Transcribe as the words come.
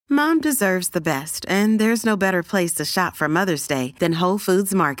Mom deserves the best, and there's no better place to shop for Mother's Day than Whole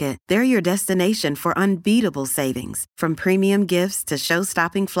Foods Market. They're your destination for unbeatable savings, from premium gifts to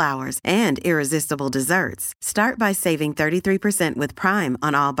show-stopping flowers and irresistible desserts. Start by saving 33% with Prime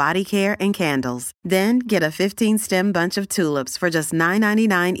on all body care and candles. Then get a 15-stem bunch of tulips for just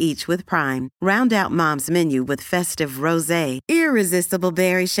 $9.99 each with Prime. Round out Mom's menu with festive rosé, irresistible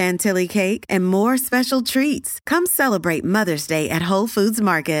berry chantilly cake, and more special treats. Come celebrate Mother's Day at Whole Foods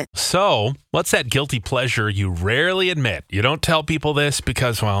Market. So, what's that guilty pleasure you rarely admit? You don't tell people this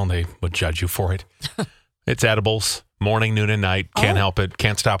because, well, they would judge you for it. It's edibles, morning, noon, and night. Can't help it.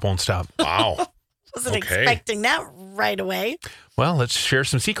 Can't stop, won't stop. Wow. Wasn't expecting that right away. Well, let's share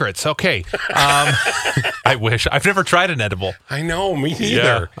some secrets. Okay. I wish. I've never tried an edible. I know, me neither.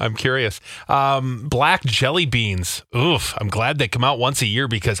 Yeah, I'm curious. Black jelly beans. Oof. I'm glad they come out once a year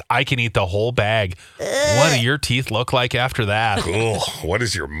because I can eat the whole bag. What do your teeth look like after that? Ugh, what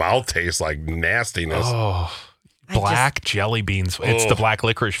does your mouth taste like? Nastiness. Oh, black jelly beans. It's the black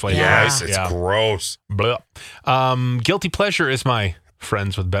licorice flavor, Yes, right? it's gross. Blah. Guilty pleasure is my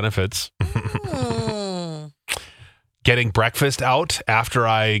friends with benefits. Getting breakfast out after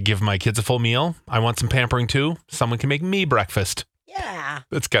I give my kids a full meal. I want some pampering too. Someone can make me breakfast. Yeah.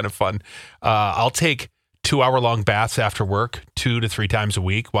 That's kind of fun. I'll take 2-hour-long baths after work 2 to 3 times a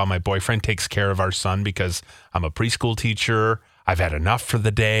week while my boyfriend takes care of our son because I'm a preschool teacher. I've had enough for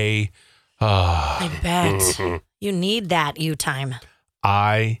the day. I bet. You need that you time.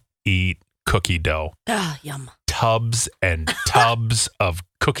 I eat cookie dough. Yum. Tubs and tubs of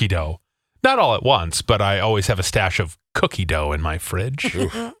cookie dough. Not all at once, but I always have a stash of cookie dough in my fridge.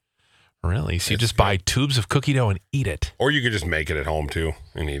 Really? So you just buy tubes of cookie dough and eat it. Or you could just make it at home too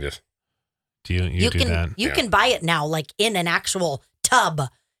and eat it. Do you do that? You can buy it now, like in an actual tub.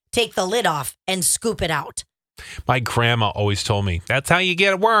 Take the lid off and scoop it out. My grandma always told me, that's how you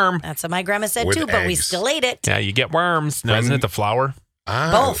get a worm. That's what my grandma said With too, but we eggs. still ate it. Yeah, you get worms. No, isn't it the flour?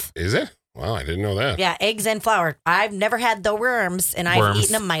 Both. Is it? Wow, I didn't know that. Yeah, eggs and flour. I've never had the worms, and I've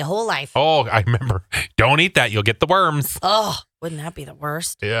eaten them my whole life. Oh, I remember. Don't eat that. You'll get the worms. Oh, wouldn't that be the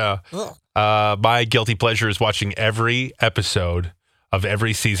worst? Yeah. Ugh. My guilty pleasure is watching every episode of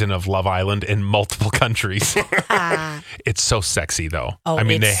every season of Love Island in multiple countries. It's so sexy, though. Oh, I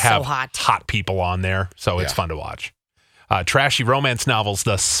mean, it's they have so hot. people on there, so it's fun to watch. Trashy romance novels,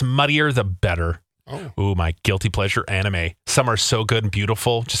 the smuttier, the better. Oh. Ooh, my guilty pleasure anime. Some are so good and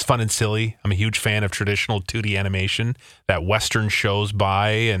beautiful, just fun and silly. I'm a huge fan of traditional 2D animation that Western shows by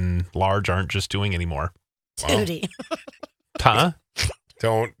and large aren't just doing anymore. Tootie. Huh?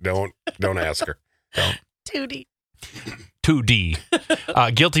 Don't ask her. Tootie.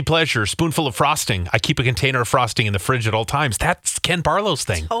 2D. Guilty pleasure, spoonful of frosting. I keep a container of frosting in the fridge at all times. That's Ken Barlow's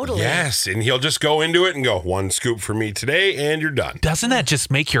thing. Totally. Yes, and he'll just go into it and go, 1 scoop for me today, and you're done. Doesn't that just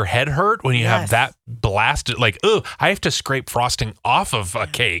make your head hurt when you have that blasted? Like, I have to scrape frosting off of a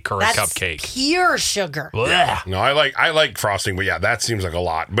cake or That's a cupcake. Pure sugar. Blech. No, I like frosting, but yeah, that seems like a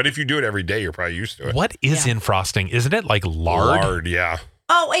lot. But if you do it every day, you're probably used to it. What is in frosting? Isn't it like lard? Lard, yeah.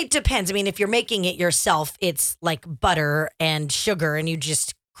 Oh, it depends. I mean, if you're making it yourself, it's like butter and sugar, and you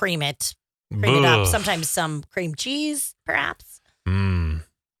just cream it up. Ugh. Sometimes some cream cheese, perhaps.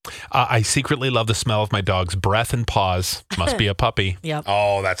 I secretly love the smell of my dog's breath and paws. Must be a puppy. Yep.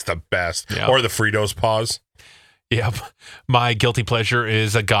 Oh, that's the best. Yep. Or the Fritos paws. Yep. My guilty pleasure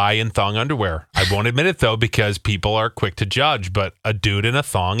is a guy in thong underwear. I won't admit it, though, because people are quick to judge, but a dude in a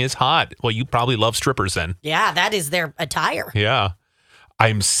thong is hot. Well, you probably love strippers then. Yeah, that is their attire. Yeah.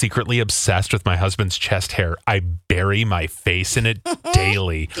 I'm secretly obsessed with my husband's chest hair. I bury my face in it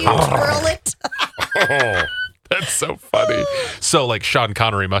daily. Do you twirl it? Oh, That's so funny. So, like, Sean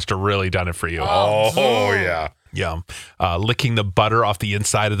Connery must have really done it for you. yeah. Yeah. Licking the butter off the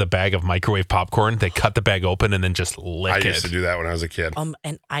inside of the bag of microwave popcorn. They cut the bag open and then just lick I it. used to do that when I was a kid.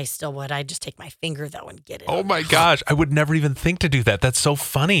 And I still would. I'd just take my finger, though, and get it. Oh, my gosh. I would never even think to do that. That's so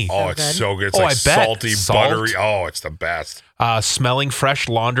funny. Oh, it's good. so good. It's Oh, like I bet. salty, Salt. buttery. Oh, it's the best. Smelling fresh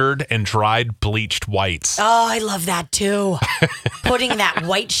laundered and dried bleached whites. Oh, I love that, too. Putting that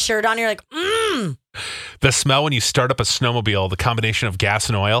white shirt on, you're like, The smell when you start up a snowmobile, the combination of gas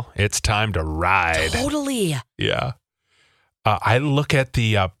and oil, it's time to ride. totally. Yeah. I look at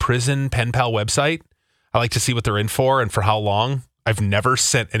the prison pen pal website. I like to see what they're in for and for how long. I've never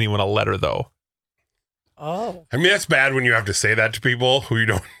sent anyone a letter, though. Oh. I mean, that's bad when you have to say that to people who you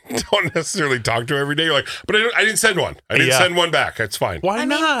don't necessarily talk to every day. You're like, but I didn't send one. I didn't send one back. That's fine. Why I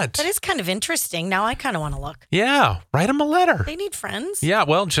mean, not? that is kind of interesting. Now I kind of want to look. Yeah. Write them a letter. They need friends. Yeah.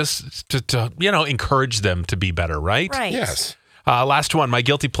 Well, just to encourage them to be better, right? Right. Yes. Last one. My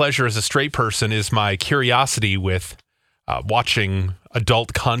guilty pleasure as a straight person is my curiosity with watching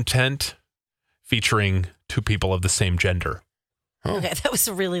adult content featuring two people of the same gender. Oh. Okay, that was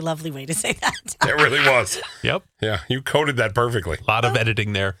a really lovely way to say that. It really was. Yep. Yeah, you coded that perfectly. A lot of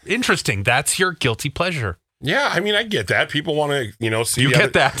editing there. Interesting. That's your guilty pleasure. Yeah, I mean, I get that. People want to, see. You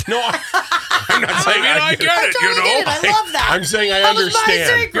get that? No, I'm not saying I get it. I totally get it. I love that. I'm saying I That was my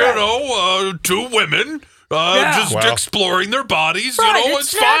understand. secret. Two women just Well. exploring their bodies. Right,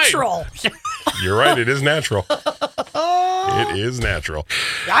 it's natural. fine. You're right. It is natural. It is natural.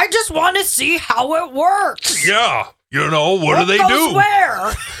 I just want to see how it works. Yeah. What do they goes do?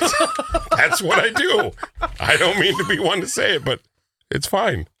 Where? That's what I do. I don't mean to be one to say it, but it's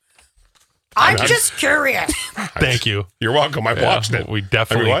fine. I'm just curious. Thank you. You're welcome. I watched it. We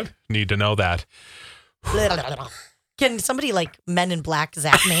definitely what? need to know that. Can somebody like Men in Black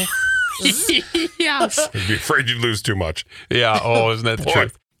zap me? Yes. I'd be afraid you'd lose too much. Yeah. Oh, isn't that the Boy.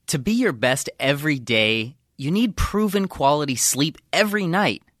 truth? To be your best every day, you need proven quality sleep every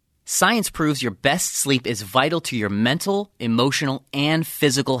night. Science proves your best sleep is vital to your mental, emotional, and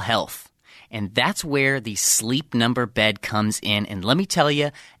physical health. And that's where the Sleep Number bed comes in. And let me tell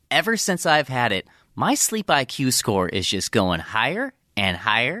you, ever since I've had it, my sleep IQ score is just going higher and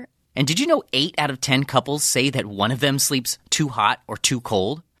higher. And did you know 8 out of 10 couples say that one of them sleeps too hot or too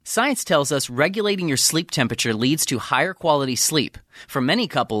cold? Science tells us regulating your sleep temperature leads to higher quality sleep. For many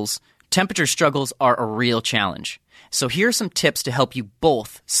couples, temperature struggles are a real challenge. So here are some tips to help you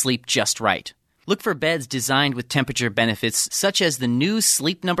both sleep just right. Look for beds designed with temperature benefits such as the new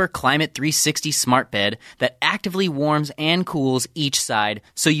Sleep Number Climate 360 smart bed that actively warms and cools each side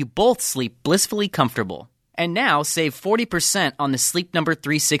so you both sleep blissfully comfortable. And now save 40% on the Sleep Number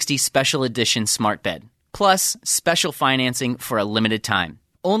 360 Special Edition smart bed. Plus, special financing for a limited time.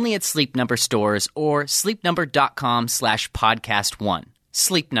 Only at Sleep Number stores or sleepnumber.com/podcast1.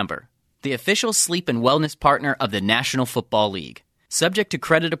 Sleep Number, the official sleep and wellness partner of the National Football League. Subject to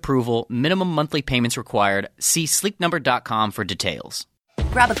credit approval, minimum monthly payments required. See sleepnumber.com for details.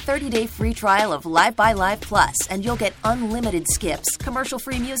 Grab a 30-day free trial of Live by Live Plus, and you'll get unlimited skips,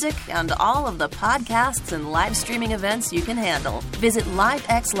 commercial-free music, and all of the podcasts and live streaming events you can handle. Visit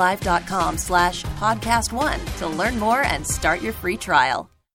livexlive.com/podcast1 to learn more and start your free trial.